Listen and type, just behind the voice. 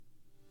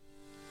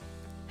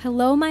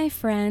Hello, my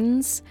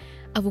friends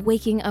of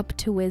Waking Up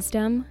to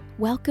Wisdom.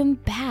 Welcome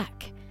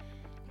back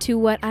to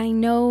what I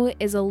know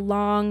is a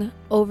long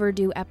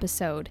overdue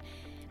episode.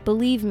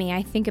 Believe me,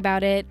 I think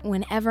about it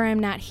whenever I'm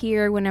not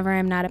here, whenever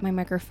I'm not at my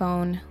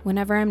microphone,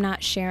 whenever I'm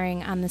not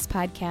sharing on this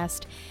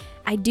podcast.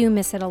 I do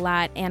miss it a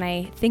lot and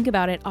I think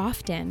about it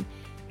often.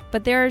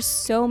 But there are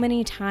so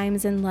many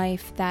times in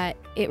life that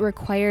it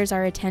requires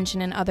our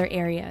attention in other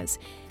areas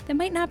that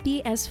might not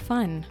be as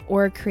fun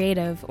or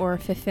creative or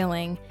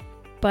fulfilling.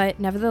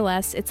 But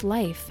nevertheless, it's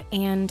life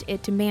and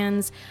it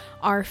demands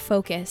our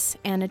focus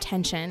and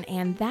attention.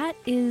 And that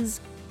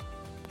is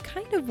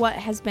kind of what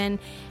has been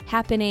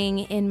happening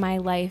in my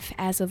life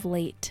as of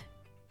late.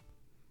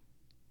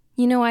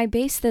 You know, I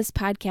base this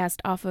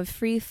podcast off of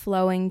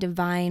free-flowing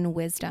divine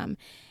wisdom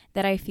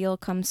that I feel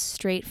comes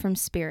straight from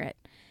spirit.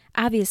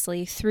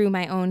 Obviously, through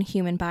my own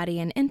human body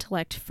and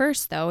intellect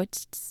first, though,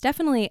 it's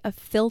definitely a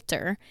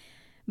filter.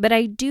 But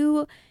I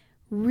do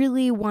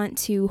really want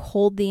to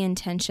hold the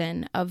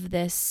intention of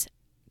this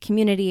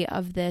community,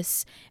 of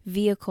this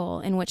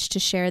vehicle in which to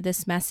share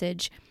this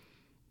message,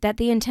 that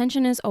the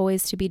intention is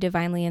always to be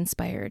divinely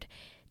inspired,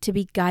 to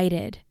be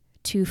guided,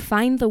 to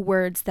find the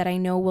words that I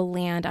know will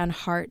land on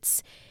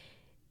hearts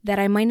that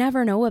I might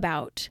never know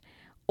about,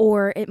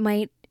 or it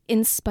might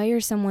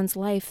inspire someone's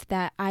life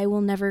that I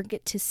will never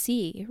get to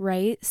see,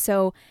 right?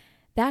 So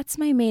that's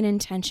my main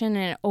intention,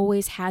 and it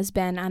always has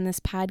been on this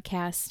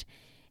podcast.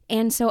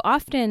 And so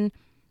often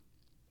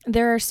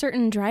there are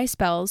certain dry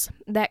spells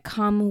that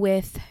come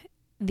with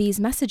these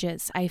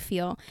messages, I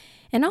feel.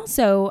 And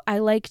also, I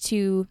like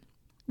to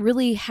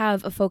really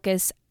have a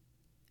focus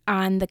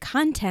on the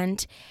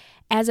content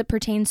as it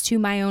pertains to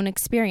my own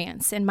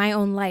experience and my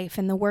own life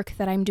and the work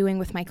that I'm doing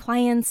with my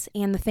clients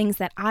and the things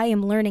that I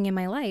am learning in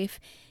my life,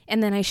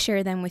 and then I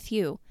share them with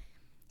you.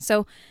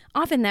 So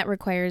often that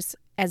requires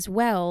as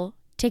well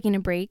taking a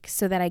break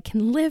so that I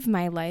can live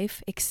my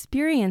life,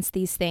 experience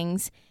these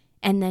things,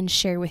 and then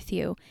share with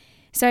you.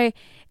 So I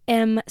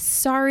am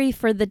sorry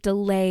for the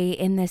delay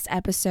in this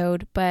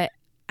episode, but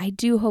I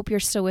do hope you're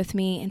still with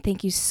me, and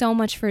thank you so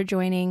much for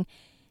joining.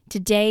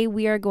 Today,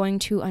 we are going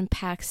to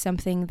unpack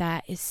something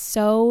that is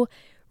so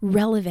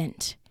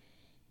relevant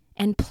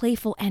and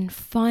playful and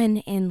fun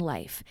in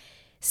life.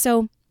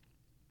 So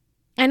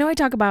I know I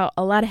talk about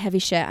a lot of heavy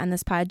shit on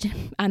this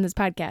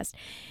podcast,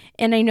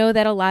 and I know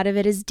that a lot of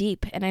it is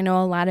deep, and I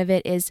know a lot of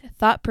it is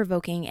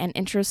thought-provoking and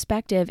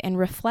introspective and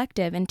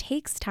reflective and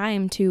takes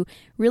time to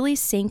really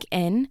sink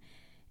in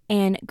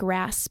and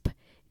grasp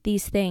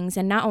these things,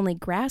 and not only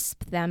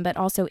grasp them, but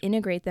also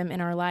integrate them in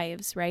our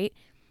lives, right?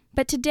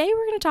 But today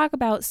we're going to talk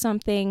about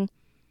something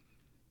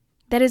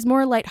that is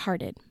more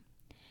lighthearted.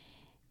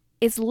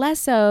 It's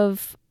less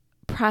of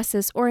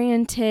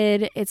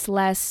process-oriented, it's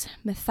less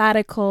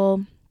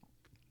methodical,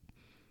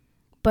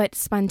 but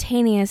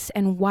spontaneous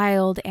and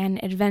wild and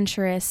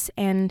adventurous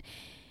and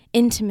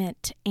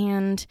intimate.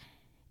 And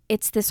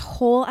it's this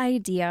whole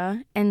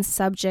idea and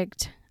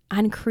subject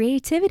on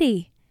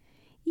creativity.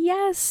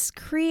 Yes,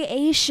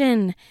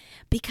 creation,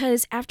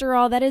 because after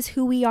all, that is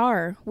who we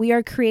are. We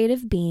are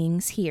creative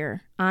beings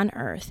here on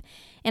Earth.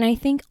 And I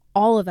think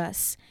all of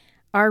us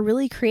are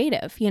really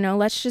creative. You know,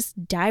 let's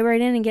just dive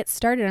right in and get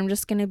started. I'm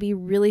just going to be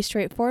really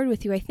straightforward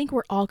with you. I think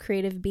we're all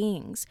creative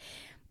beings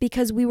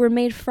because we were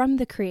made from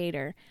the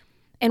Creator,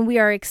 and we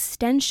are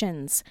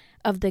extensions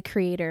of the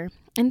Creator.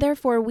 And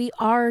therefore, we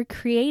are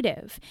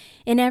creative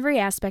in every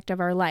aspect of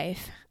our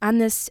life. On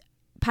this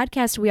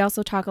podcast, we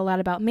also talk a lot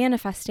about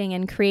manifesting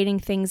and creating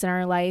things in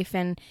our life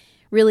and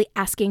really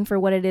asking for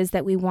what it is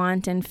that we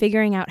want and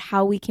figuring out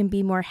how we can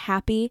be more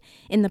happy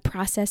in the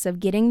process of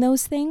getting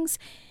those things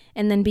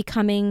and then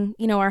becoming,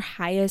 our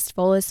highest,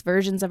 fullest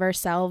versions of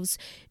ourselves,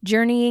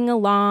 journeying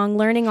along,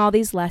 learning all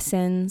these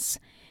lessons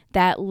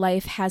that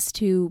life has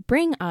to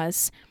bring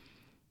us.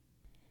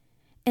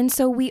 And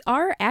so we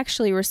are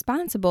actually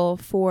responsible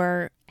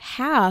for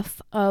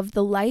half of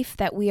the life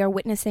that we are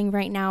witnessing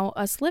right now,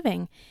 us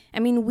living. I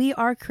mean, we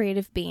are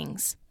creative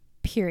beings,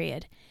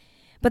 period.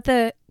 But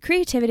the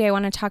creativity I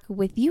want to talk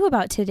with you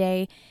about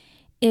today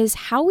is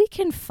how we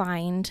can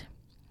find,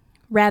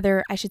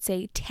 rather, I should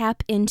say,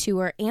 tap into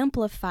or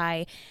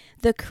amplify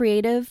the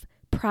creative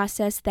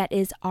process that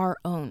is our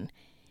own,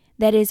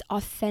 that is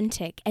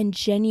authentic and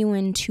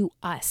genuine to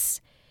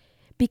us.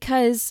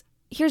 Because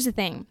here's the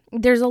thing,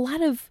 there's a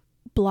lot of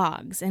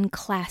blogs and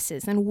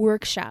classes and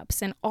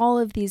workshops and all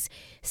of these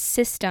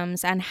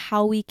systems on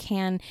how we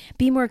can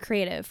be more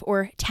creative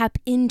or tap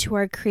into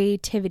our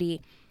creativity.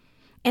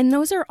 And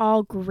those are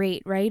all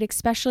great, right?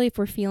 Especially if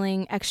we're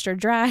feeling extra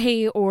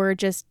dry or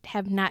just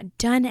have not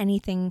done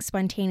anything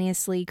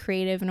spontaneously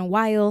creative in a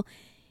while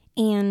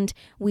and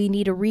we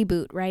need a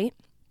reboot, right?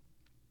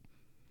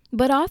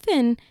 But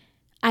often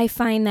I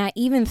find that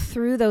even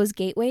through those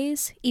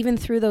gateways, even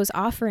through those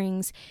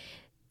offerings,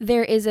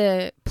 there is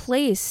a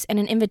place and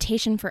an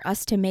invitation for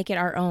us to make it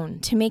our own,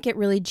 to make it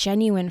really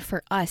genuine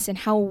for us and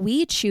how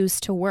we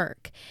choose to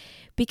work.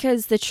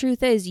 Because the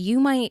truth is, you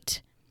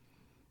might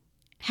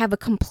have a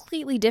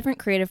completely different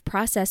creative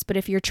process, but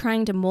if you're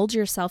trying to mold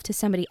yourself to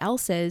somebody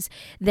else's,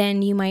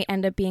 then you might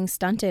end up being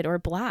stunted or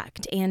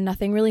blocked, and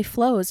nothing really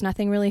flows,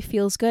 nothing really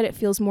feels good. It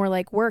feels more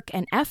like work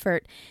and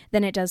effort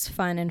than it does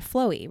fun and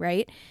flowy,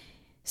 right?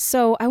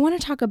 So I want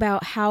to talk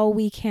about how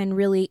we can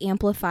really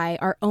amplify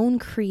our own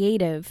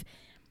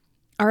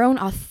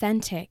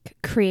authentic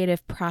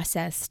creative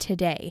process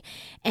today.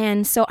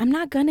 And so I'm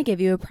not going to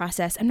give you a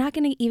process. I'm not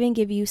going to even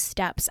give you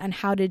steps on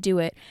how to do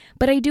it,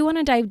 but I do want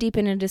to dive deep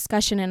into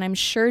discussion, and I'm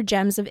sure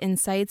gems of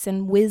insights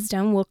and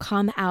wisdom will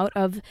come out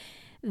of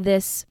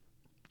this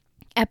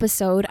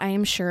episode, I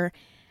am sure.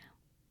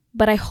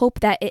 But I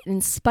hope that it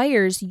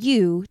inspires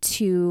you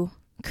to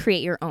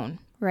create your own,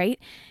 right?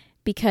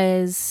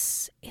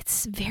 Because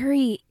it's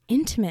very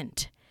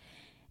intimate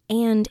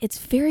and it's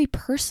very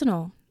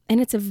personal. And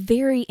it's a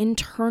very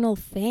internal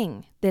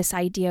thing, this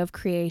idea of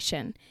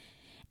creation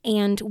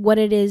and what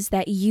it is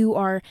that you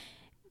are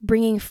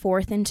bringing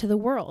forth into the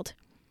world.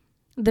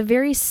 The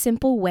very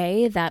simple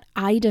way that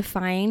I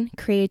define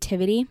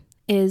creativity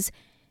is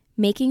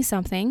making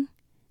something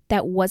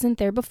that wasn't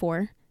there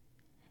before,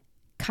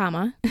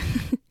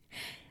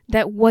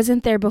 that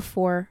wasn't there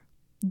before,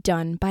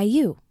 done by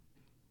you.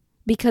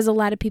 Because a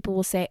lot of people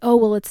will say, oh,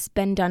 well, it's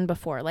been done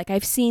before. Like,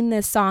 I've seen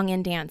this song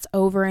and dance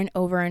over and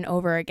over and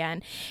over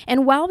again.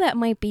 And while that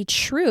might be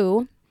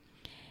true,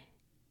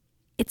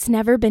 it's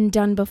never been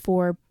done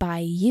before by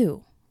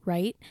you,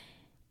 right?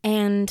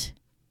 And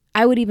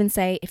I would even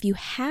say if you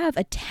have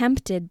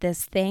attempted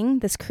this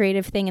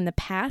creative thing in the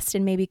past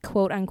and maybe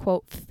quote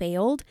unquote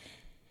failed,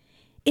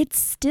 it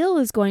still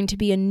is going to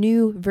be a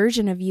new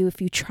version of you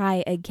if you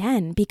try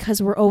again,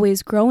 because we're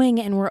always growing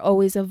and we're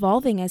always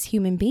evolving as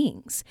human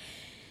beings.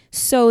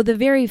 So the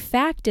very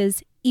fact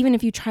is, even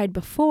if you tried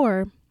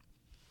before,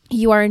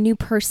 you are a new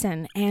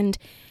person, and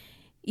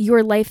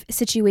your life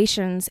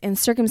situations and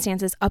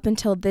circumstances up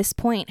until this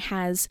point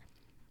has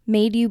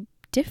made you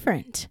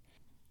different.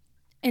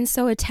 And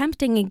so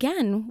attempting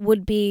again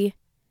would be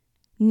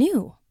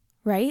new,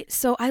 right?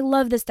 So I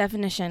love this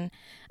definition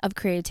of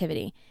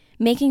creativity.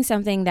 Making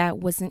something that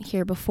wasn't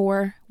here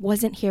before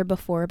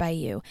by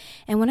you.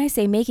 And when I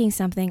say making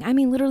something, I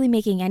mean literally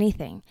making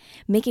anything.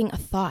 Making a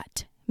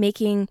thought,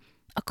 making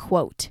a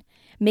quote,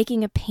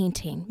 making a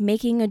painting,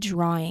 making a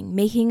drawing,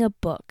 making a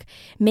book,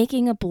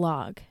 making a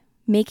blog,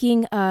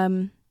 making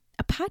a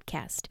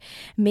podcast,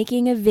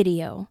 making a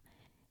video,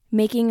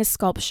 making a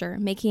sculpture,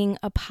 making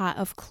a pot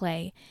of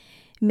clay,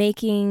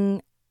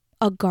 making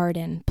a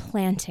garden,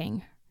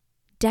 planting,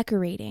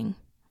 decorating,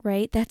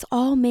 right? That's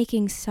all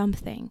making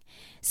something,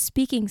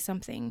 speaking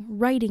something,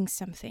 writing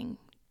something,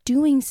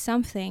 doing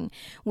something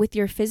with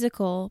your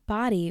physical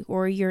body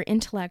or your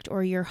intellect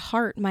or your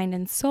heart, mind,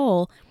 and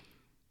soul.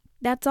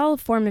 That's all a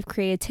form of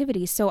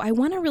creativity. So I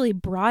want to really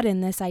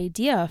broaden this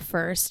idea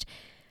first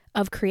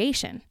of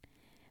creation,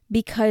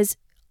 because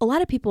a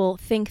lot of people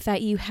think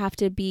that you have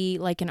to be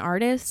like an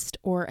artist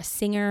or a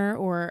singer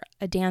or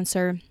a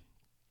dancer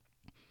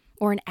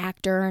or an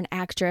actor or an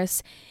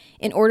actress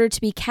in order to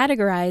be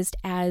categorized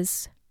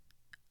as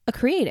a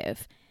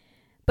creative.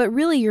 But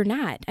really, you're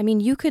not. I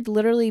mean, you could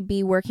literally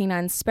be working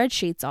on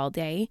spreadsheets all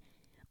day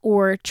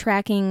or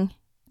tracking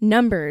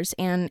numbers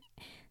and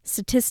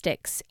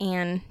statistics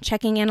and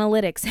checking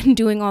analytics and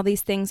doing all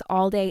these things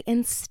all day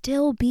and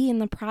still be in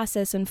the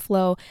process and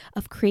flow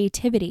of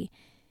creativity.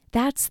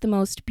 That's the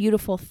most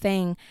beautiful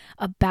thing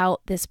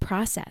about this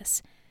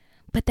process.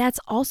 But that's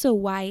also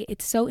why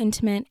it's so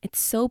intimate,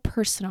 it's so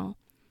personal.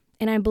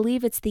 And I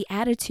believe it's the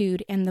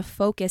attitude and the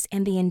focus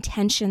and the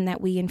intention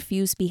that we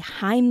infuse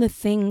behind the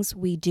things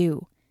we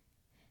do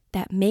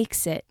that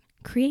makes it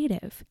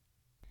creative.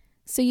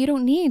 So you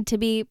don't need to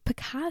be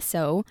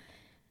Picasso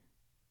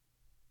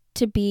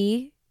to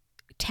be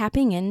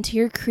tapping into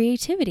your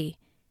creativity.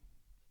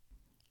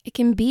 It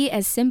can be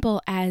as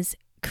simple as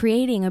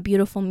creating a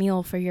beautiful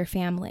meal for your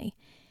family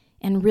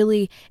and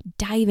really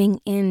diving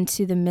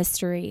into the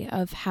mystery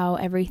of how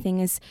everything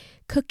is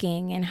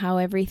cooking and how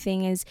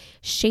everything is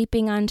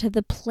shaping onto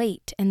the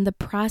plate and the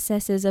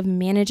processes of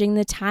managing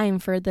the time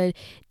for the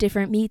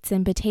different meats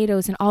and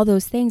potatoes and all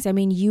those things. I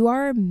mean, you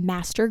are a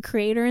master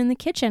creator in the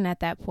kitchen at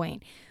that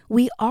point.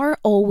 We are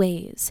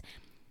always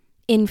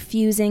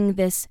infusing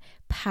this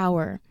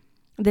power,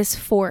 this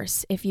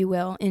force, if you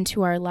will,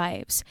 into our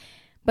lives.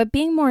 But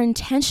being more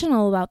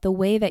intentional about the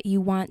way that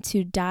you want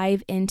to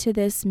dive into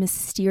this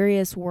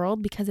mysterious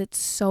world, because it's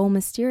so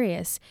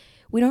mysterious.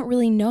 We don't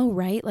really know,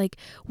 right? Like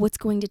what's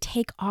going to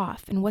take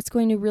off and what's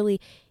going to really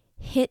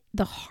hit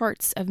the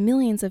hearts of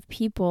millions of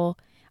people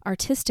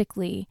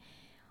artistically,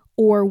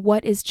 or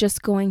what is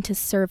just going to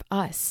serve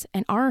us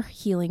and our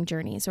healing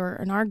journeys or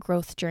in our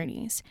growth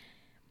journeys.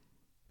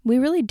 We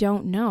really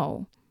don't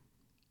know.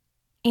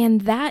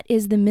 And that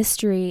is the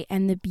mystery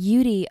and the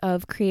beauty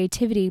of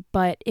creativity.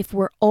 But if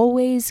we're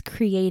always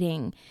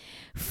creating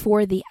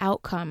for the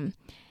outcome,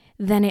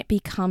 then it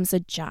becomes a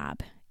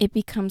job. It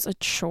becomes a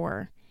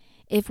chore.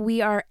 If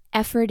we are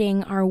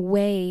efforting our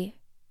way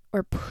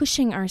or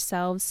pushing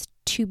ourselves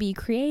to be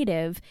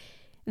creative,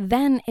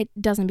 then it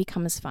doesn't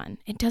become as fun.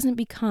 It doesn't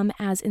become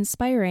as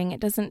inspiring. It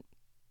doesn't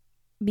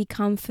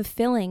become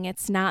fulfilling.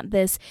 It's not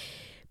this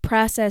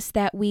process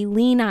that we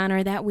lean on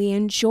or that we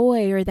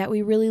enjoy or that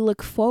we really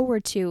look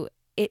forward to.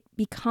 It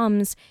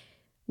becomes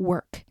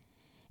work.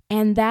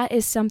 And that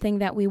is something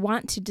that we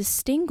want to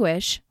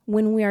distinguish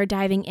when we are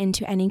diving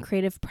into any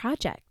creative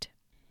project.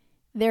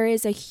 There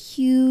is a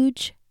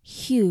huge,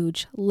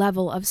 huge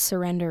level of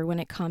surrender when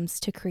it comes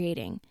to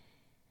creating.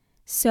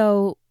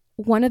 So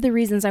one of the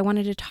reasons I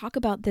wanted to talk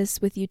about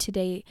this with you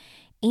today,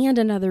 and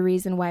another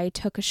reason why I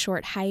took a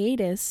short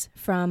hiatus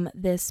from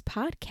this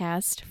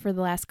podcast for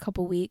the last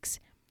couple weeks,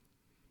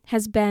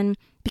 has been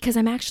because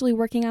I'm actually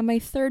working on my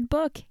third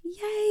book.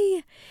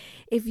 Yay!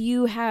 If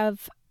you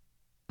have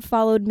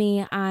followed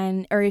me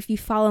on, or if you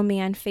follow me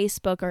on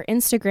Facebook or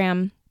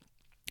Instagram,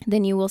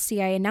 then you will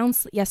see I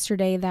announced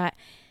yesterday that,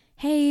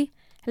 hey,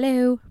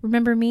 hello,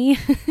 remember me?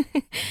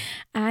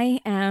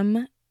 I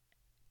am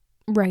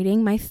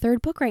writing my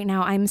third book right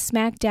now. I'm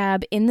smack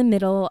dab in the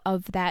middle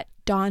of that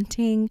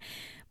daunting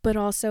but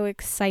also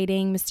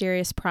exciting,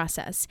 mysterious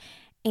process.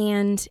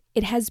 And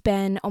it has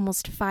been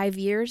almost 5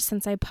 years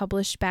since I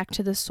published Back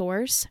to the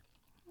Source,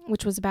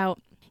 which was about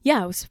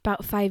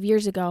 5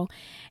 years ago.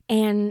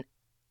 And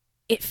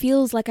it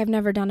feels like I've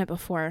never done it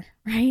before,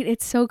 right?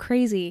 It's so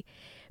crazy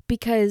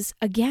because,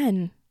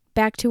 again,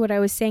 back to what I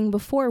was saying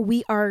before,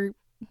 we are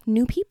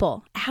new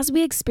people. As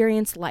we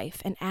experience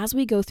life and as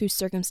we go through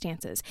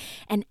circumstances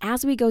and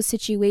as we go through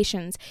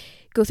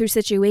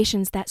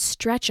situations that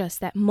stretch us,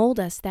 that mold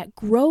us, that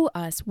grow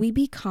us, we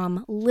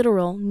become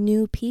literal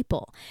new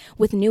people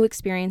with new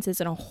experiences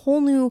and a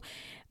whole new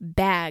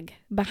bag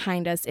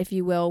behind us, if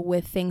you will,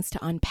 with things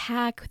to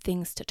unpack,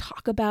 things to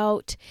talk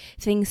about,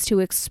 things to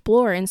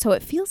explore. And so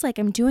it feels like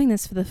I'm doing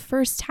this for the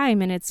first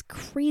time, and it's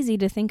crazy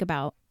to think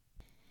about.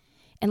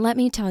 And let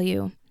me tell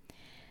you,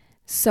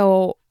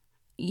 so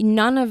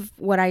none of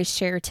what I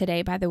share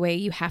today, by the way,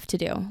 you have to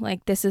do.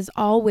 Like, this is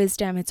all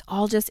wisdom. It's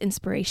all just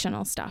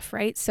inspirational stuff,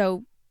 right?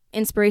 So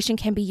inspiration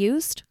can be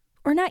used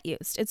or not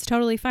used. It's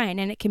totally fine.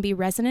 And it can be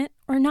resonant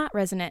or not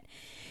resonant.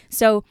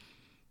 So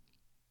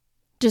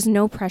just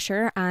no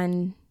pressure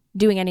on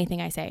doing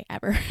anything I say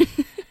ever.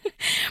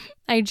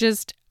 I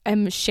just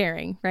am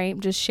sharing, right?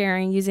 I'm just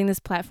sharing, using this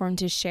platform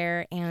to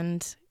share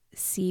and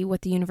see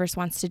what the universe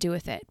wants to do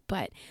with it.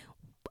 But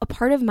a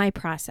part of my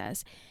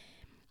process,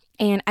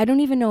 and I don't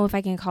even know if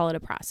I can call it a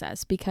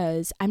process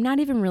because I'm not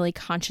even really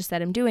conscious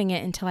that I'm doing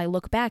it until I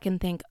look back and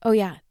think, oh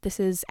yeah, this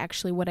is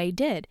actually what I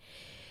did.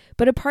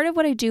 But a part of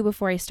what I do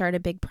before I start a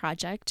big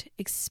project,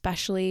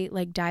 especially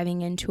like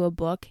diving into a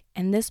book,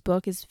 and this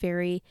book is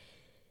very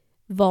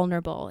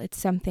vulnerable. It's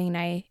something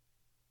I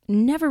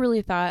never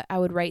really thought I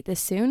would write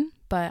this soon,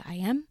 but I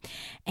am.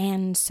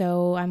 And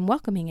so I'm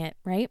welcoming it,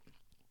 right?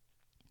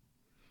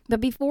 But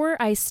before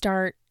I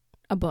start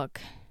a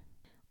book,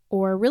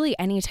 or really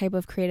any type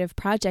of creative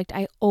project,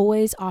 I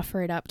always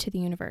offer it up to the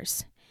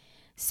universe.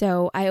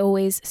 So I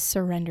always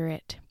surrender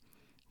it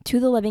to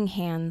the loving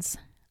hands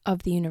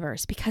of the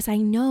universe because I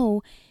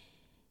know,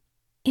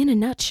 in a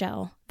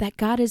nutshell, that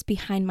God is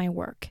behind my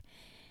work,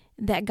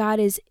 that God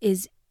is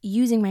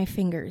using my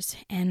fingers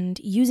and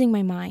using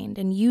my mind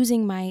and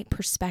using my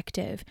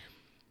perspective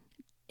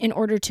in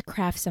order to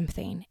craft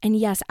something. And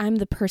yes, I'm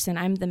the person,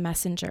 I'm the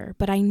messenger,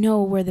 but I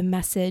know where the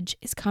message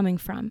is coming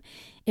from,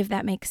 if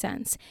that makes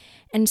sense.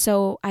 And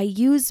so I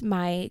use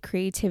my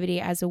creativity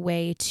as a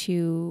way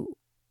to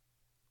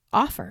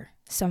offer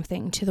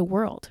something to the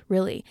world,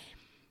 really.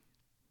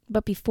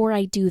 But before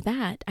I do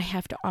that, I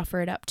have to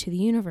offer it up to the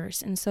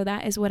universe. And so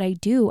that is what I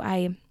do.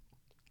 I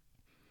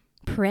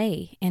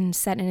pray and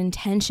set an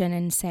intention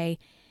and say,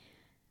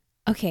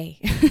 okay,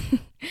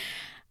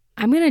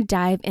 I'm going to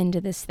dive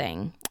into this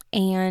thing.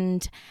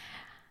 And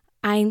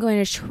I'm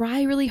going to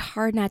try really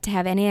hard not to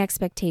have any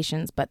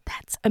expectations, but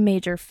that's a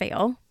major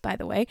fail, by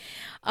the way.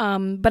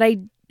 But I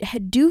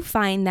do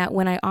find that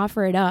when I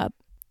offer it up,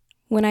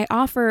 when I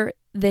offer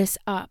this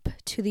up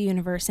to the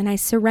universe and I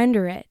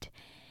surrender it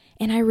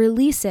and I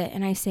release it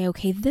and I say,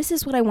 okay, this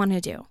is what I want to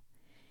do.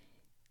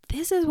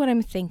 This is what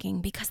I'm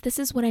thinking because this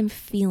is what I'm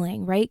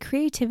feeling, right?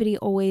 Creativity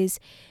always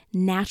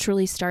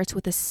naturally starts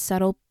with a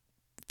subtle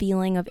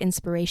feeling of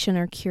inspiration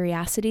or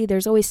curiosity.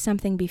 There's always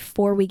something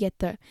before we get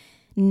the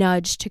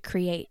nudge to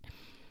create.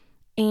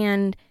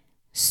 And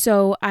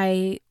so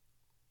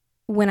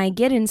when I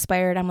get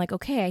inspired, I'm like,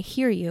 okay, I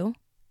hear you.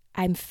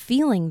 I'm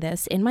feeling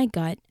this in my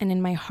gut and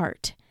in my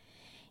heart.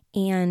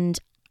 And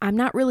I'm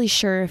not really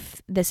sure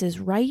if this is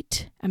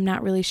right. I'm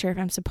not really sure if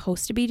I'm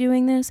supposed to be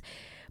doing this,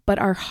 but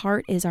our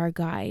heart is our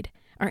guide.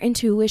 Our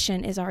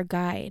intuition is our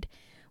guide.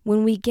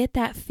 When we get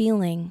that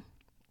feeling,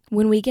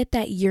 when we get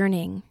that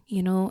yearning,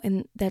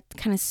 and that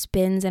kind of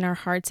spins in our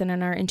hearts and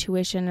in our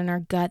intuition and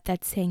our gut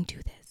that's saying, do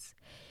this.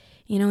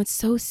 It's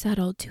so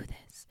subtle, do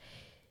this.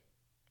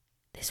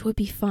 This would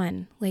be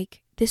fun.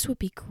 Like, this would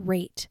be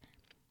great.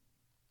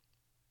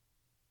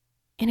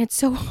 And it's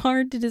so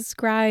hard to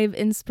describe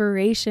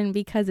inspiration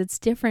because it's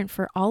different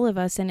for all of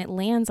us and it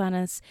lands on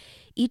us,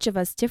 each of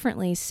us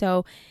differently.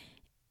 So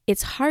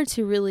it's hard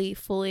to really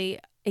fully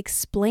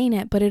explain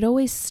it, but it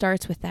always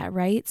starts with that,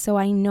 right? So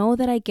I know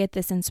that I get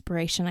this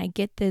inspiration. I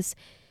get this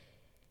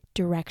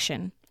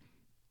direction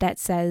that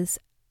says,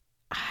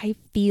 I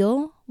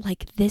feel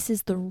like this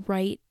is the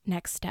right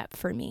next step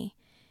for me.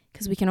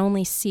 Because we can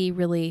only see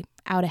really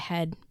out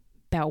ahead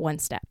about one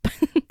step.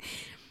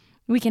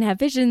 We can have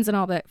visions and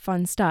all that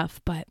fun stuff,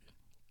 but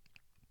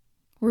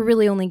we're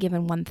really only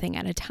given one thing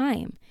at a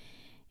time.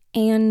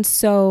 And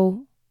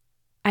so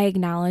I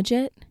acknowledge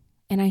it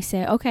and I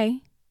say,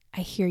 okay,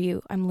 I hear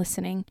you. I'm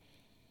listening.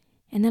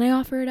 And then I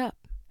offer it up.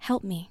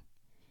 Help me.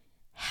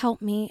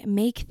 Help me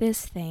make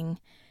this thing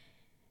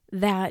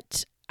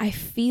that I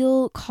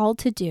feel called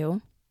to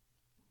do,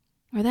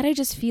 or that I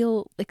just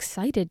feel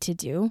excited to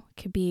do.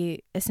 It could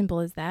be as simple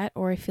as that,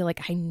 or I feel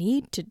like I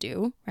need to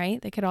do,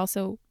 right? That could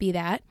also be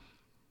that.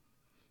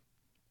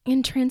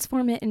 And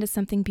transform it into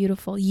something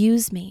beautiful.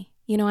 Use me.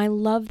 I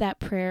love that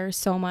prayer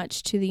so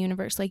much to the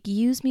universe. Like,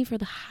 use me for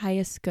the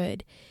highest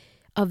good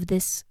of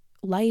this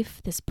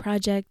life, this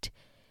project,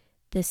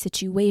 this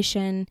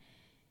situation.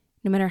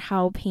 No matter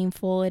how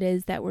painful it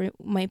is that we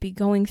might be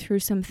going through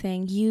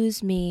something,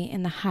 use me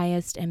in the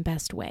highest and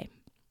best way.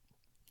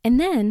 And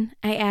then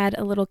I add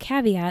a little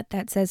caveat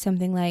that says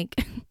something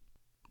like,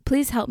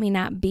 please help me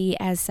not be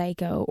as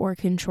psycho or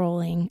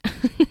controlling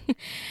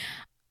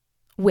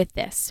with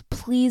this.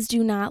 Please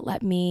do not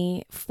let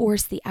me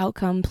force the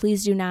outcome.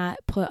 Please do not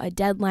put a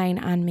deadline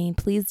on me.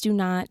 Please do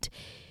not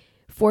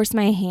force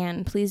my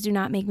hand. Please do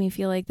not make me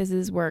feel like this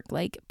is work.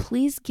 Like,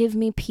 please give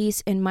me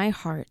peace in my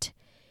heart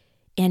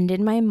and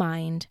in my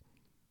mind,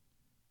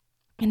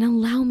 and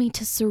allow me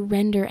to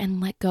surrender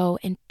and let go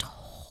and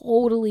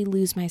totally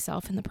lose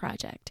myself in the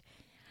project.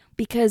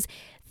 Because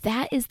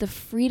that is the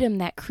freedom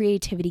that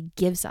creativity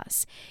gives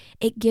us.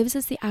 It gives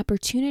us the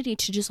opportunity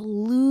to just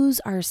lose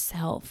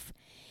ourselves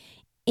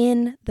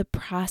in the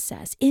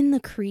process, in the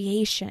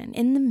creation,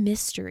 in the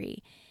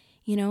mystery,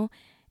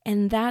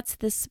 and that's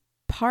this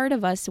part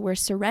of us where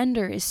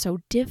surrender is so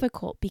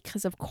difficult,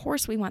 because of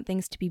course we want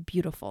things to be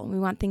beautiful, and we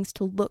want things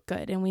to look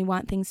good, and we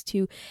want things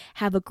to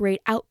have a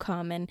great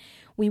outcome, and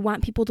we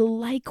want people to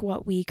like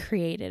what we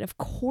created. Of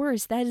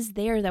course, that is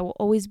there, that will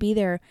always be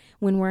there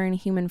when we're in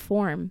human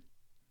form.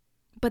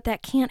 But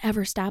that can't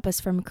ever stop us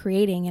from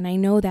creating. And I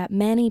know that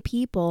many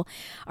people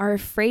are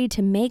afraid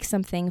to make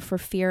something for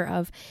fear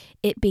of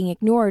it being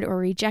ignored or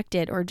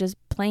rejected or just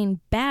plain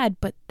bad.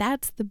 But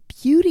that's the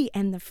beauty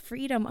and the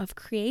freedom of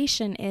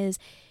creation, is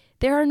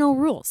there are no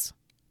rules.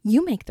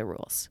 You make the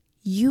rules.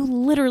 You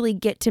literally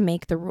get to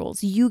make the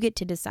rules. You get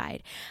to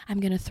decide, I'm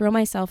going to throw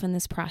myself in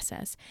this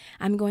process.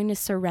 I'm going to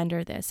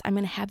surrender this. I'm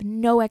going to have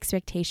no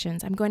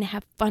expectations. I'm going to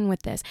have fun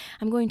with this.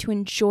 I'm going to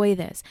enjoy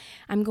this.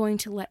 I'm going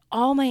to let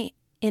all my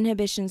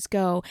inhibitions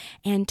go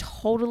and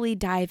totally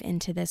dive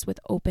into this with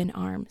open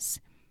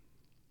arms.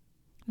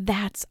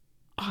 That's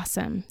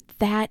awesome.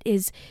 That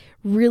is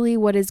really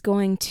what is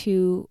going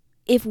to,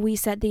 if we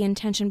set the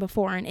intention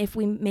before, and if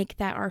we make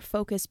that our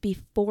focus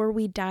before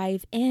we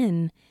dive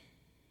in,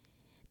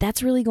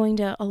 that's really going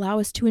to allow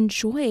us to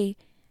enjoy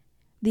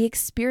the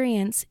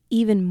experience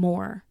even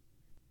more.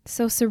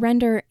 So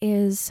surrender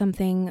is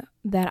something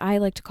that I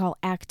like to call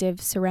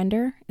active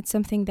surrender. It's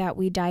something that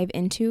we dive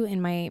into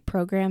in my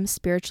program,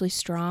 Spiritually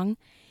Strong.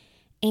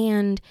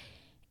 And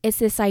it's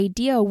this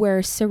idea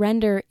where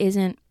surrender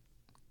isn't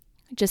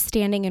just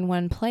standing in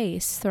one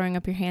place, throwing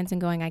up your hands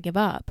and going, I give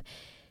up.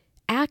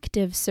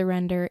 Active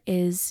surrender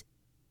is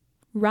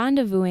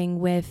rendezvousing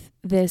with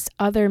this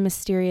other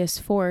mysterious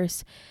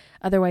force,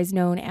 otherwise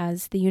known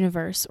as the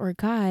universe or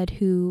God,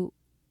 who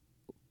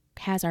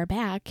has our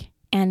back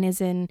and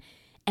is in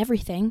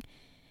everything.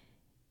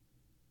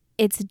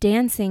 It's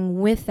dancing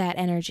with that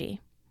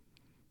energy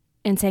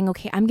and saying,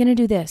 okay, I'm going to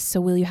do this, so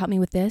will you help me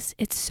with this?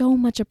 It's so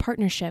much a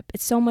partnership.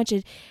 It's so much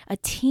a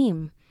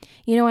team.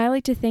 I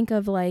like to think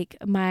of like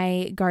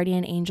my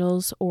guardian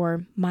angels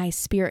or my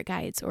spirit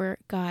guides or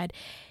God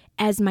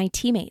as my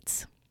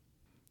teammates.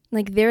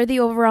 Like, they're the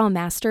overall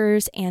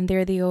masters and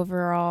they're the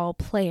overall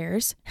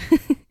players.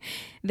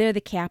 They're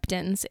the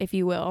captains, if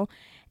you will.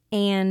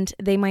 And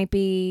they might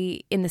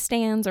be in the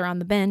stands or on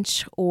the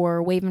bench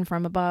or waving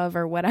from above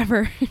or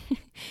whatever.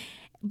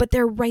 But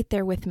they're right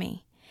there with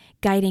me,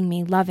 guiding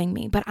me, loving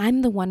me. But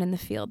I'm the one in the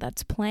field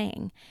that's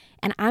playing.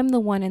 And I'm the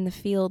one in the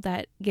field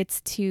that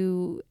gets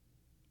to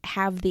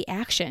have the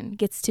action,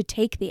 gets to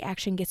take the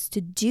action, gets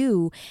to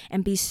do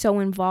and be so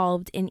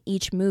involved in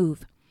each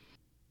move.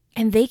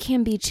 And they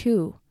can be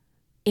too,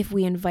 if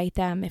we invite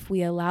them, if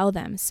we allow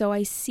them. So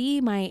I see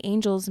my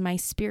angels, my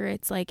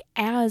spirits, like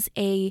as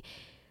a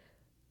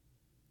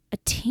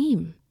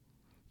team.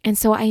 And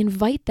so I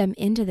invite them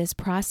into this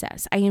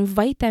process. I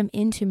invite them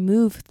in to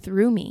move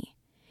through me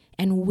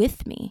and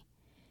with me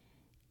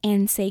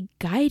and say,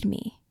 guide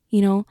me,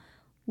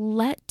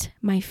 let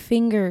my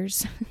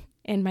fingers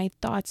and my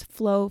thoughts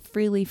flow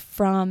freely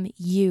from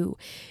you.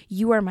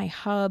 You are my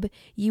hub.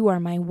 You are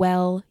my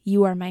well.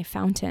 You are my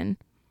fountain.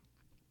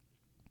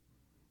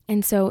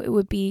 And so it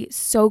would be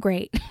so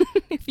great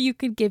if you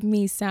could give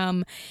me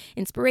some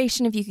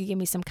inspiration, if you could give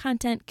me some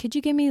content. Could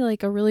you give me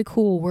like a really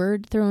cool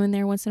word thrown in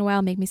there once in a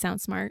while, make me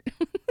sound smart?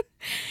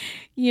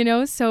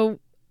 So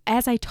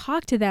as I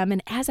talk to them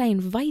and as I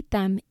invite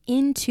them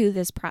into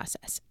this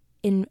process,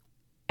 in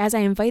as I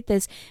invite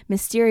this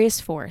mysterious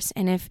force,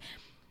 and if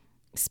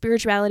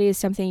spirituality is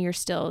something you're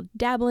still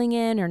dabbling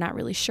in or not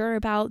really sure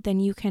about, then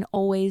you can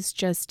always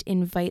just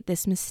invite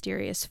this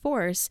mysterious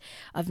force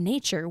of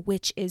nature,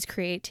 which is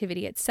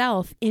creativity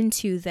itself,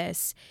 into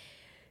this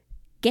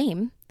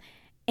game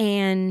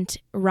and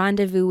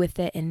rendezvous with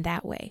it in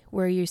that way,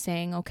 where you're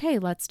saying, okay,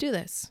 let's do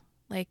this.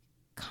 Like,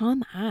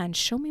 come on,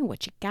 show me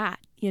what you got.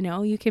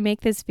 You can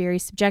make this very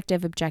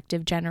subjective,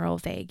 objective, general,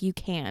 vague. You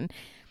can.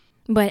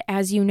 But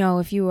as you know,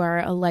 if you are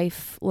a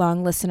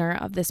lifelong listener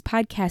of this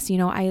podcast,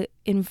 I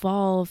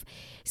involve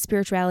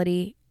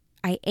spirituality,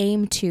 I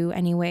aim to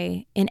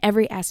anyway, in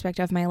every aspect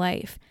of my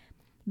life,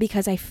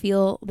 because I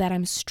feel that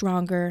I'm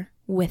stronger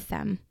with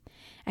them.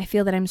 I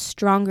feel that I'm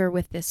stronger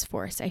with this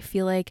force. I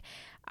feel like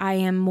I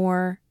am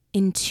more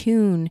in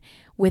tune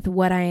with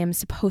what I am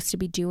supposed to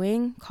be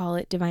doing, call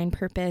it divine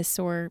purpose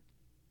or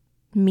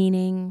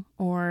meaning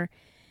or,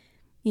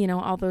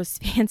 all those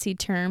fancy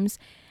terms.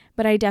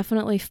 But I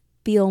definitely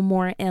feel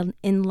more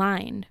in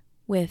line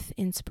with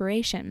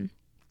inspiration.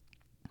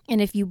 And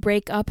if you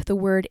break up the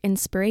word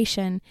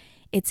inspiration,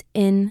 it's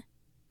in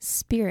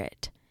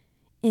spirit.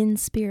 In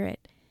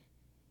spirit.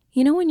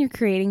 When you're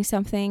creating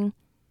something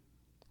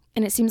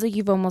and it seems like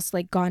you've almost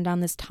like gone down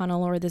this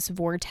tunnel or this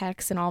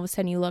vortex, and all of a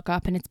sudden you look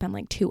up and it's been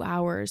like 2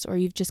 hours, or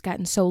you've just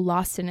gotten so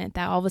lost in it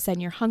that all of a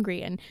sudden you're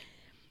hungry and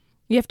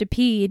you have to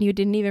pee and you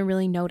didn't even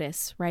really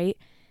notice, right?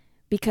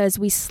 Because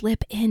we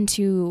slip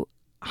into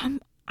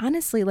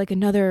honestly like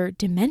another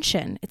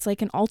dimension. It's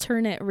like an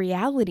alternate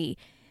reality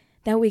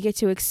that we get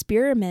to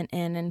experiment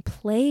in and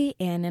play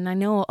in. And I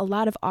know a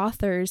lot of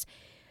authors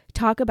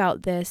talk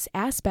about this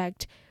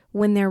aspect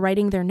when they're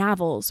writing their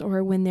novels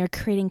or when they're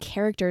creating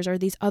characters or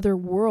these other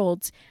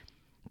worlds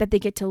that they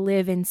get to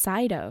live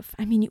inside of.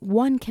 I mean,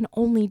 one can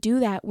only do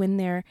that when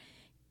they're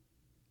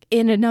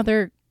in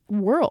another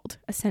world,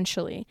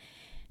 essentially.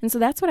 And so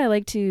that's what I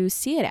like to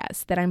see it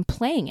as, that I'm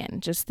playing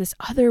in just this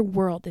other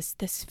world,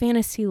 this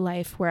fantasy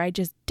life where I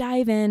just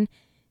dive in.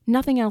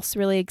 Nothing else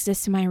really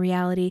exists in my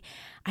reality.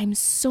 I'm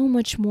so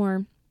much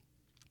more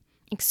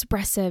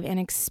expressive and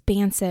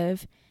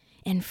expansive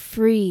and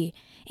free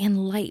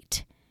and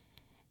light.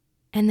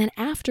 And then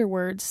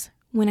afterwards,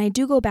 when I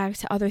do go back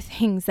to other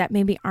things that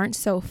maybe aren't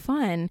so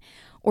fun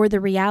or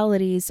the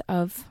realities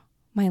of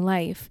my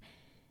life,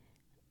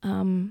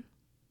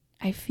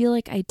 I feel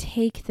like I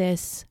take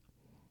this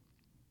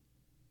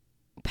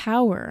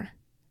power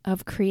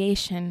of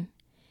creation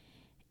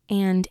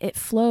and it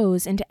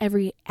flows into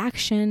every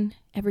action,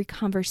 every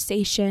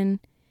conversation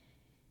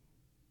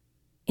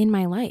in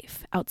my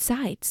life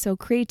outside. So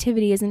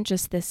creativity isn't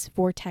just this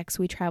vortex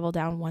we travel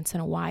down once in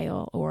a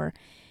while, or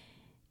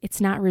it's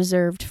not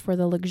reserved for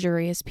the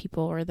luxurious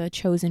people or the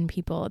chosen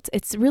people.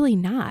 It's really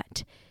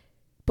not.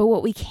 But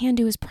what we can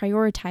do is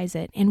prioritize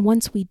it. And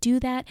once we do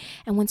that,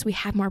 and once we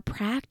have more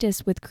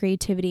practice with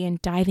creativity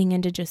and diving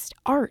into just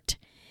art,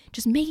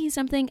 just making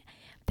something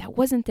that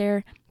wasn't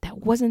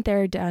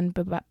there done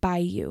by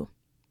you.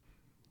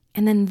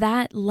 And then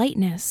that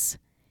lightness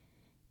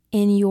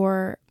in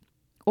your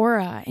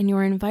aura, in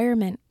your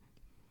environment,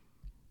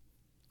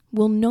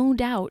 will no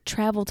doubt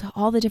travel to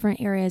all the different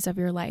areas of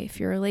your life,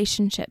 your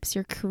relationships,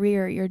 your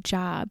career, your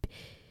job,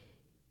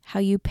 how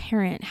you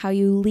parent, how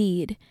you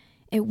lead.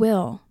 It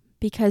will,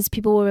 because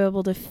people will be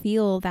able to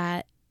feel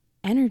that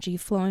energy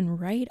flowing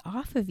right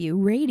off of you,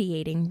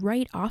 radiating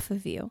right off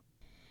of you.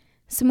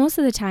 So most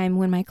of the time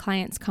when my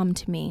clients come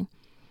to me,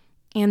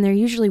 and they're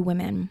usually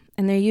women,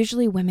 and they're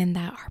usually women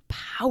that are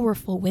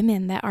powerful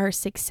women, that are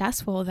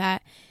successful,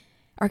 that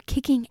are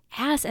kicking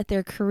ass at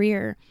their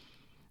career,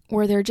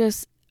 or they're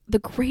just the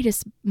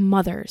greatest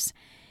mothers,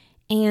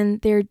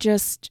 and they're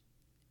just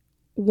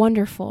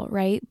wonderful,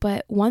 right?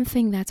 But one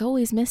thing that's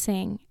always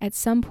missing at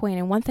some point,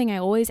 and one thing I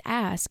always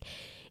ask,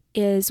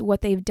 is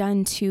what they've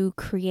done to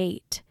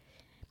create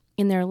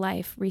in their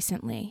life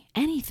recently.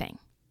 Anything.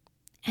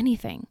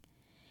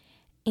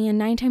 And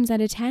 9 times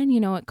out of 10,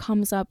 it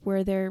comes up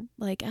where they're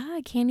like,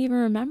 I can't even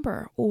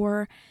remember.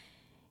 Or,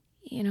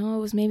 it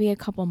was maybe a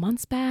couple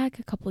months back,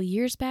 a couple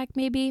years back,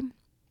 maybe.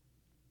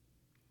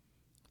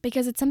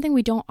 Because it's something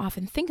we don't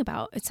often think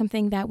about. It's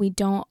something that we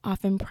don't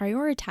often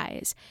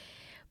prioritize.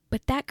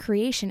 But that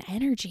creation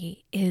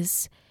energy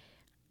is,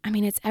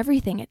 it's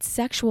everything. It's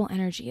sexual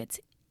energy. It's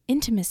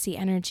intimacy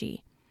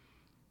energy.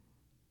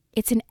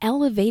 It's an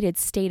elevated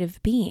state of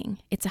being.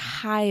 It's a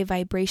high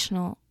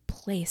vibrational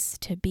place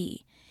to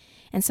be.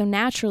 And so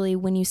naturally,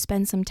 when you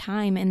spend some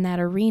time in that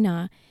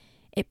arena,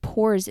 it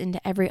pours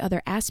into every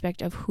other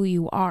aspect of who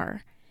you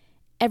are.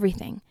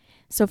 Everything.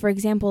 So for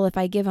example, if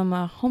I give them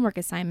a homework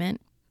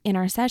assignment in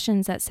our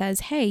sessions that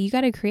says, hey, you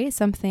got to create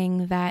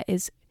something that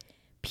is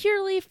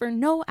purely for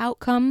no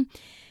outcome.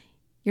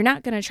 You're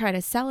not going to try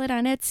to sell it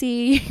on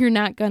Etsy. You're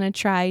not going to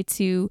try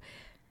to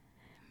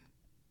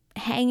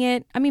hang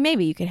it.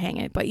 Maybe you could hang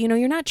it, but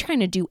you're not trying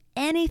to do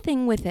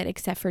anything with it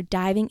except for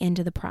diving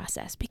into the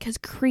process, because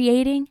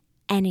creating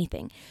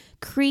anything,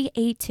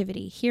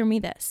 creativity, hear me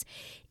this,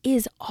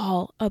 is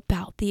all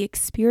about the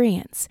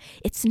experience.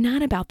 It's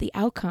not about the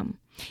outcome.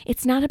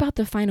 It's not about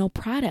the final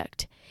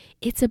product.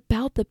 It's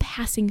about the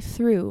passing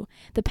through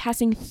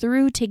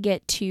to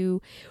get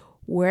to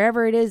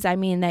wherever it is,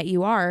 that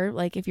you are.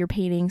 Like if you're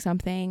painting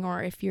something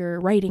or if you're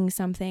writing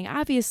something,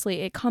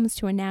 obviously it comes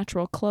to a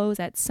natural close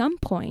at some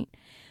point,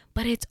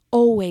 but it's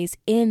always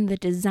in the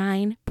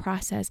design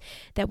process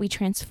that we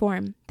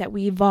transform, that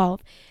we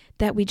evolve,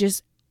 that we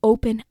just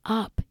open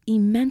up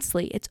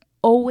immensely. It's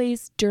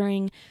always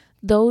during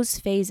those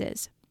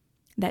phases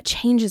that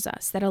changes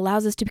us, that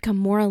allows us to become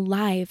more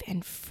alive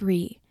and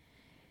free.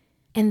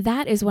 And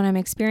that is what I'm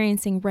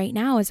experiencing right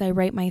now as I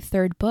write my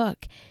third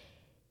book.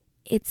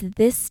 It's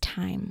this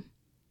time,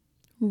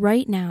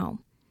 right now,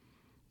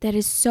 that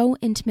is so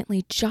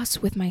intimately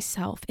just with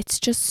myself. It's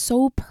just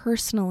so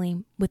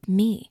personally with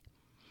me.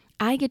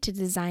 I get to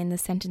design the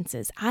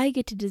sentences. I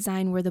get to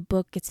design where the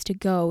book gets to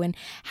go and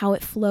how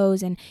it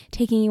flows and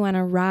taking you on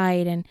a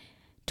ride and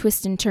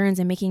twists and turns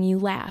and making you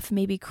laugh,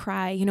 maybe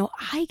cry.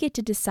 I get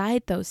to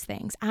decide those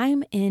things.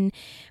 I'm in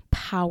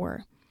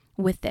power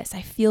with this.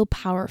 I feel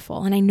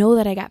powerful. And I know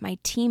that I got my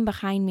team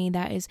behind me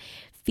that is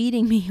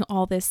feeding me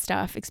all this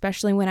stuff,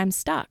 especially when I'm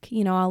stuck.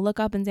 I'll look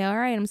up and say, all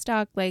right, I'm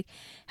stuck. Like,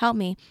 help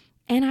me.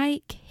 And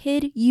I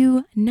kid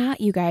you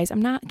not, you guys.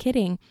 I'm not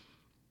kidding.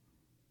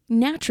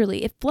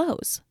 Naturally, it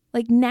flows.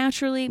 Like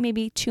naturally,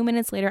 maybe 2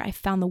 minutes later, I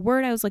found the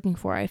word I was looking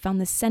for. I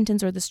found the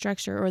sentence or the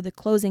structure or the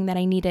closing that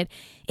I needed.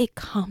 It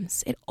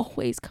comes. It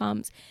always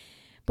comes.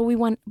 But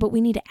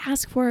we need to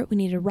ask for it. We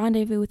need to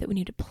rendezvous with it. We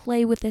need to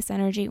play with this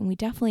energy. And we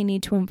definitely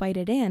need to invite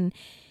it in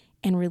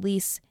and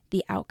release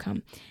the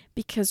outcome.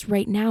 Because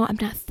right now, I'm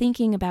not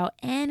thinking about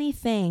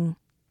anything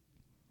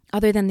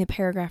other than the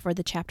paragraph or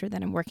the chapter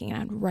that I'm working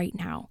on right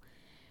now.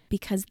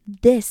 Because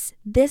this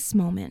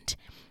moment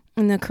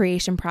in the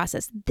creation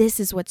process, this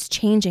is what's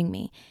changing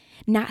me.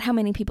 Not how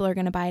many people are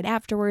going to buy it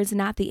afterwards,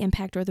 not the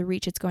impact or the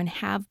reach it's going to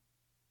have,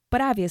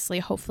 but obviously,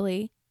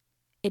 hopefully,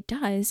 it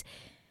does.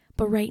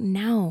 But right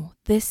now,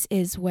 this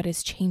is what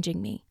is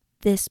changing me,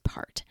 this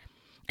part.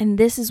 And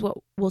this is what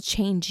will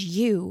change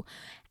you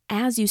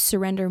as you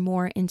surrender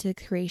more into the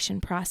creation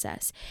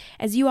process,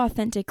 as you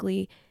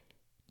authentically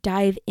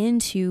dive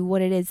into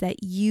what it is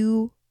that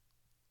you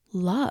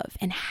love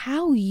and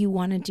how you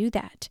want to do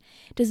that.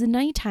 Does the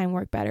nighttime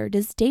work better?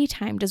 Does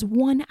daytime? Does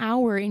 1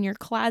 hour in your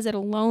closet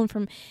alone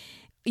from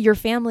your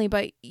family,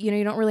 but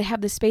you don't really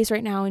have the space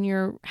right now in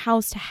your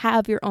house to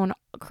have your own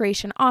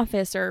creation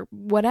office or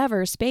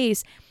whatever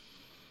space?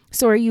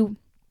 So are you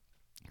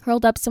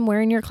curled up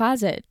somewhere in your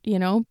closet,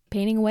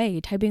 painting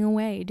away, typing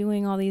away,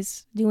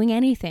 doing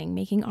anything,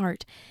 making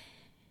art?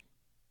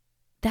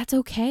 That's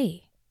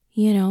okay.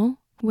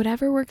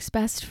 Whatever works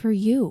best for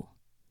you.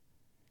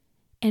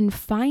 And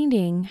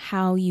finding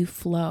how you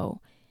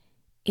flow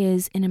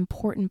is an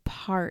important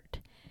part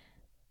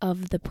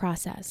of the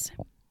process.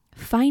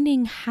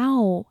 Finding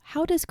how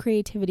does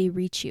creativity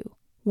reach you?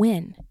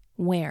 When?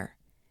 Where?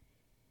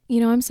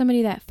 I'm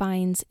somebody that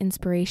finds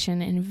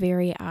inspiration in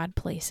very odd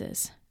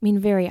places.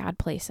 Very odd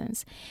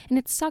places. And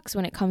it sucks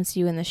when it comes to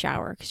you in the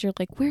shower because you're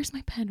like, where's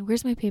my pen?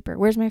 Where's my paper?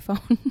 Where's my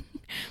phone?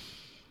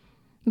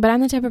 But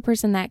I'm the type of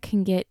person that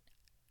can get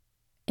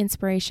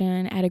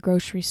inspiration at a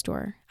grocery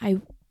store.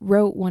 I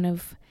wrote one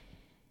of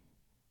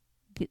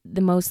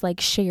the most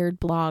shared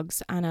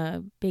blogs on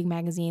a big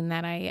magazine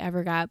that I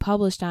ever got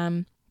published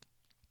on.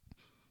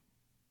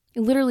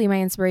 Literally, my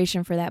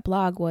inspiration for that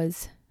blog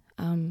was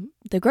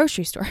the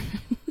grocery store.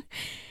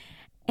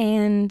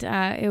 And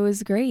it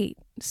was great.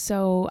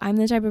 So I'm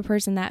the type of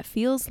person that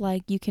feels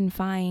like you can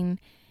find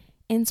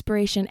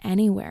inspiration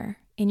anywhere,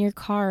 in your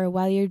car,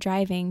 while you're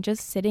driving,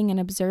 just sitting and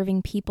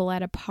observing people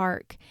at a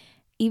park,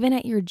 even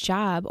at your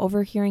job,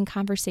 overhearing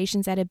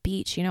conversations at a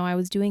beach. I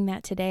was doing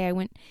that today. I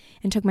went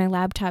and took my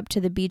laptop to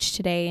the beach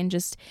today and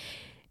just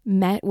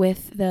met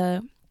with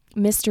the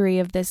mystery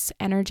of this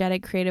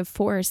energetic creative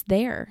force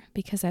there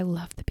because I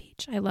love the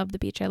beach. I love the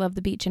beach. I love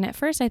the beach. And at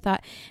first I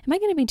thought, am I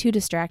going to be too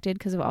distracted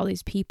because of all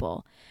these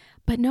people?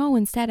 But no,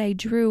 instead I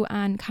drew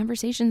on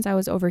conversations I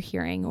was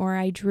overhearing, or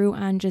I drew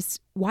on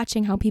just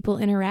watching how people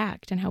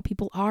interact and how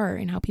people are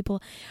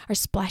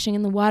splashing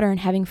in the water and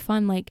having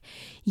fun.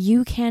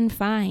 You can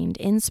find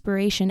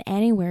inspiration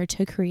anywhere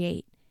to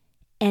create,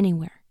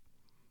 anywhere.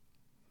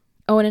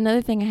 Oh, and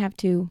another thing I have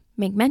to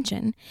make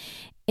mention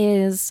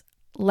is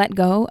let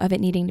go of it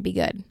needing to be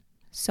good.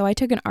 So I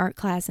took an art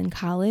class in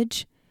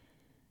college.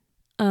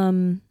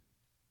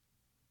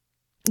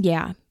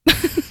 Yeah.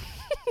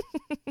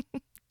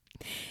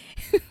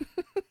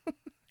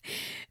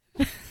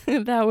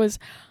 That was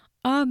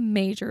a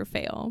major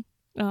fail.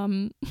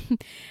 I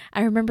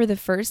remember the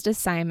first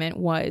assignment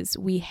was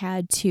we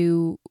had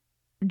to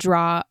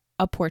draw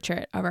a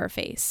portrait of our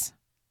face,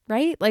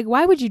 right?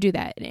 Why would you do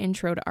that in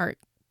intro to art?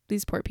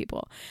 These poor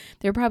people.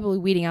 They're probably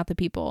weeding out the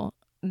people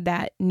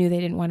that knew they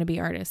didn't want to be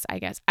artists, I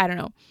guess. I don't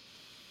know.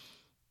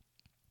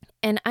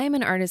 And I'm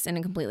an artist in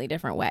a completely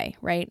different way,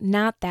 right?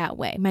 Not that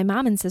way. My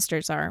mom and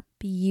sisters are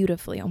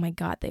beautifully. Oh my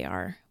God, they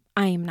are.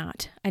 I am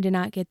not. I did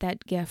not get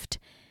that gift.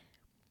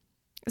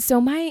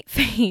 So my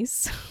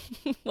face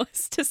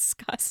was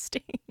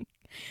disgusting.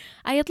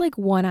 I had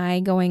one eye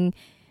going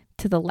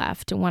to the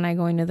left, one eye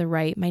going to the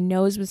right. My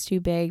nose was too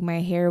big.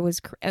 My hair was,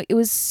 it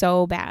was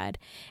so bad.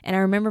 And I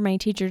remember my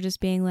teacher just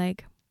being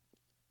like,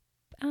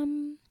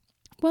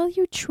 well,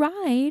 you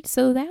tried,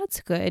 so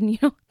that's good. You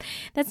know,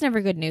 that's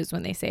never good news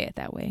when they say it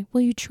that way.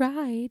 Well, you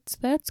tried, so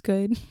that's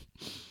good.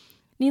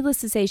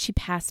 Needless to say, she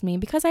passed me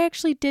because I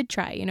actually did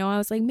try. You know, I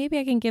was like, maybe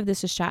I can give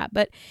this a shot.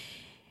 But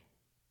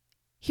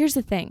here's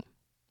the thing.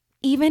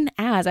 Even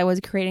as I was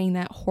creating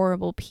that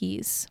horrible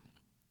piece,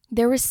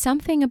 there was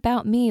something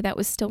about me that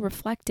was still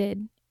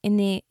reflected in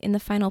the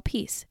final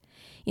piece,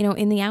 you know,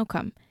 in the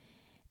outcome.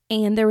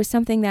 And there was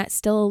something that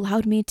still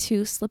allowed me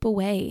to slip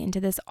away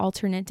into this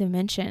alternate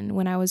dimension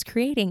when I was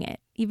creating it,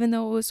 even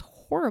though it was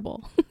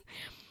horrible.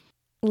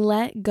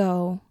 Let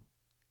go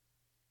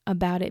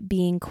about it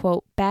being,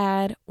 quote,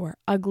 bad or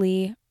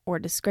ugly or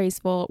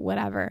disgraceful,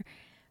 whatever.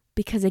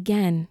 Because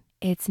again,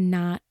 it's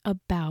not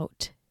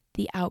about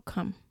the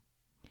outcome.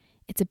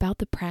 It's about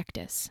the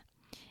practice.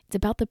 It's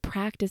about the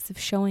practice of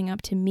showing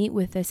up to meet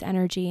with this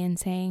energy and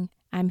saying,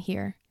 I'm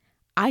here.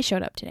 I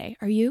showed up today.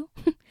 Are you?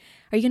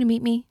 Are you going to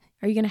meet me?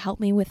 Are you going to help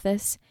me with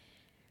this?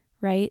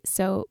 Right?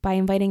 So by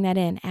inviting that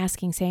in,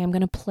 asking, saying, I'm going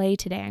to play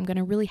today. I'm going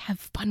to really have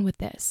fun with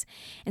this.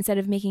 Instead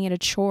of making it a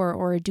chore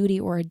or a duty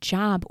or a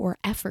job or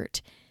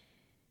effort.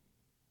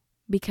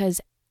 Because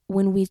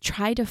when we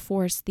try to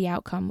force the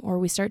outcome or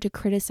we start to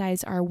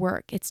criticize our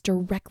work, it's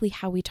directly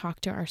how we talk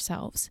to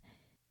ourselves.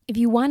 If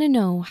you want to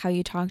know how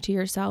you talk to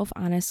yourself,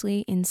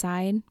 honestly,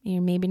 inside,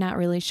 you're maybe not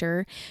really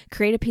sure,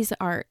 create a piece of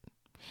art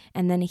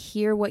and then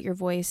hear what your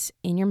voice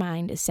in your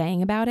mind is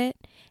saying about it.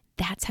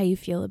 That's how you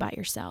feel about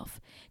yourself.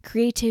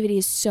 Creativity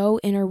is so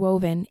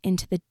interwoven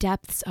into the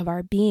depths of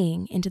our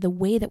being, into the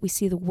way that we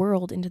see the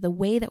world, into the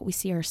way that we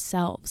see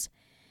ourselves.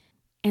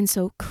 And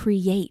so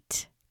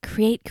create.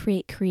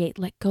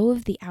 Let go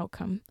of the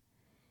outcome.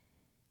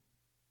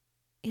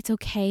 It's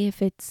okay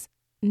if it's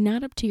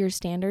not up to your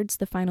standards,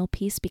 the final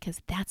piece,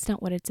 because that's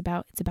not what it's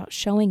about. It's about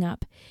showing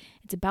up.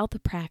 It's about the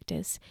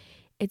practice.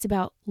 It's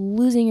about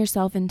losing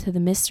yourself into the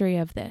mystery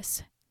of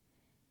this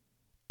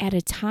at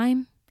a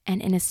time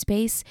and in a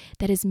space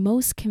that is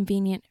most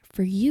convenient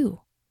for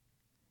you.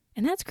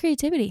 And that's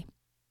creativity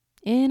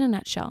in a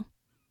nutshell.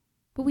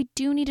 But we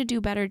do need to do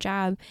a better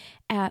job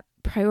at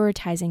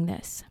prioritizing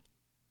this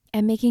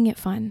and making it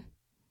fun.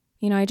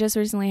 You know, I just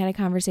recently had a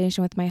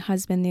conversation with my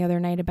husband the other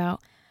night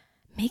about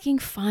making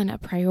fun a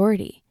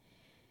priority.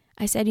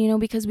 I said, you know,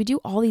 because we do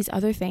all these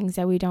other things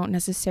that we don't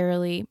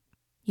necessarily,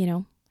 you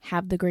know,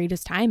 have the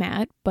greatest time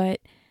at, but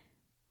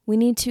we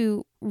need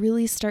to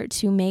really start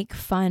to make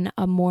fun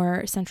a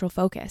more central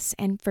focus.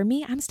 And for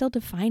me, I'm still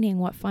defining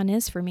what fun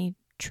is for me,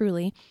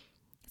 truly.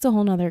 It's a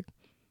whole nother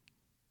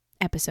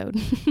episode,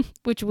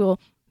 which we'll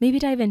maybe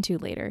dive into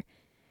later.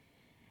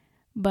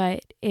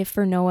 But if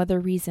for no other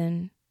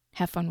reason,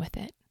 have fun with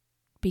it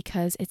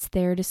because it's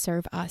there to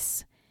serve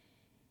us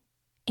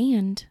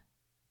and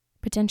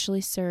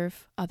potentially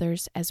serve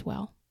others as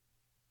well.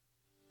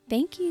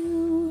 Thank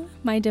you,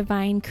 my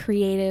divine,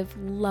 creative,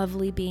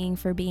 lovely being,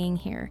 for being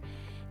here.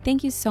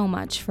 Thank you so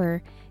much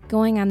for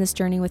going on this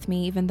journey with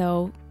me, even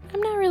though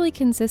I'm not really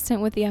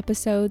consistent with the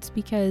episodes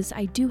because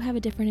I do have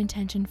a different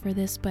intention for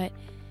this, but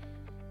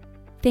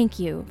thank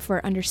you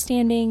for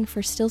understanding,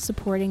 for still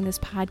supporting this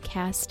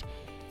podcast.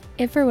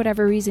 If for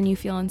whatever reason you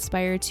feel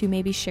inspired to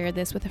maybe share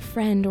this with a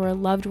friend or a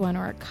loved one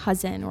or a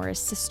cousin or a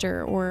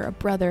sister or a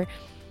brother,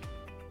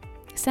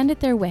 send it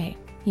their way,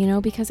 you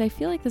know, because I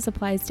feel like this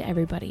applies to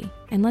everybody.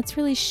 And let's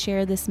really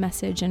share this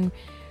message and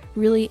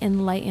really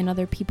enlighten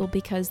other people,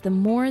 because the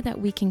more that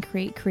we can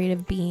create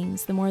creative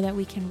beings, the more that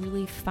we can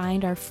really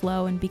find our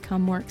flow and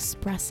become more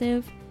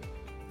expressive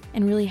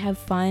and really have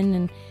fun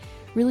and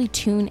really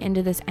tune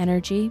into this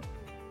energy,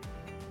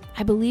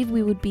 I believe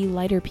we would be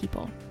lighter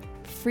people,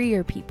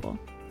 freer people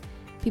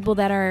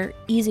that are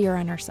easier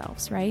on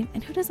ourselves, right?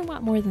 And who doesn't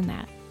want more than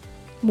that?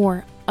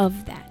 More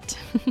of that.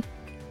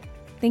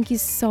 Thank you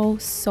so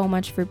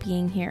much for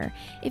being here.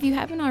 If you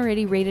haven't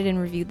already rated and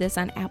reviewed this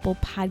on Apple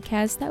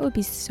Podcasts, that would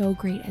be so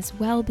great as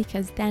well,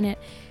 because then it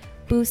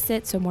boosts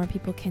it so more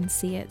people can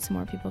see it, so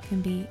more people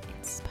can be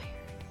inspired.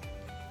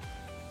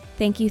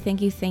 Thank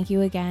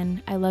you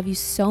again. I love you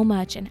so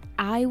much, and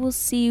I will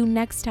see you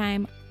next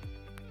time,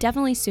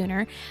 definitely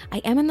sooner.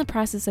 I am in the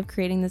process of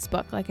creating this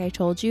book, like I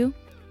told you,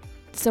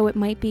 so it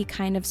might be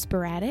kind of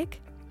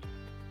sporadic,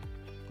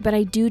 but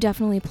I do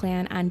definitely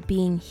plan on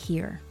being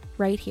here,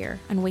 right here,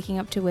 on Waking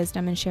Up to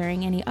Wisdom, and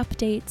sharing any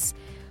updates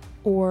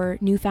or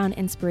newfound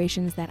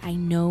inspirations that I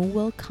know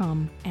will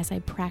come as I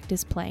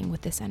practice playing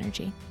with this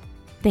energy.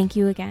 Thank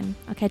you again.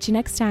 I'll catch you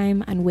next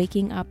time on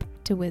Waking Up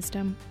to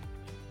Wisdom.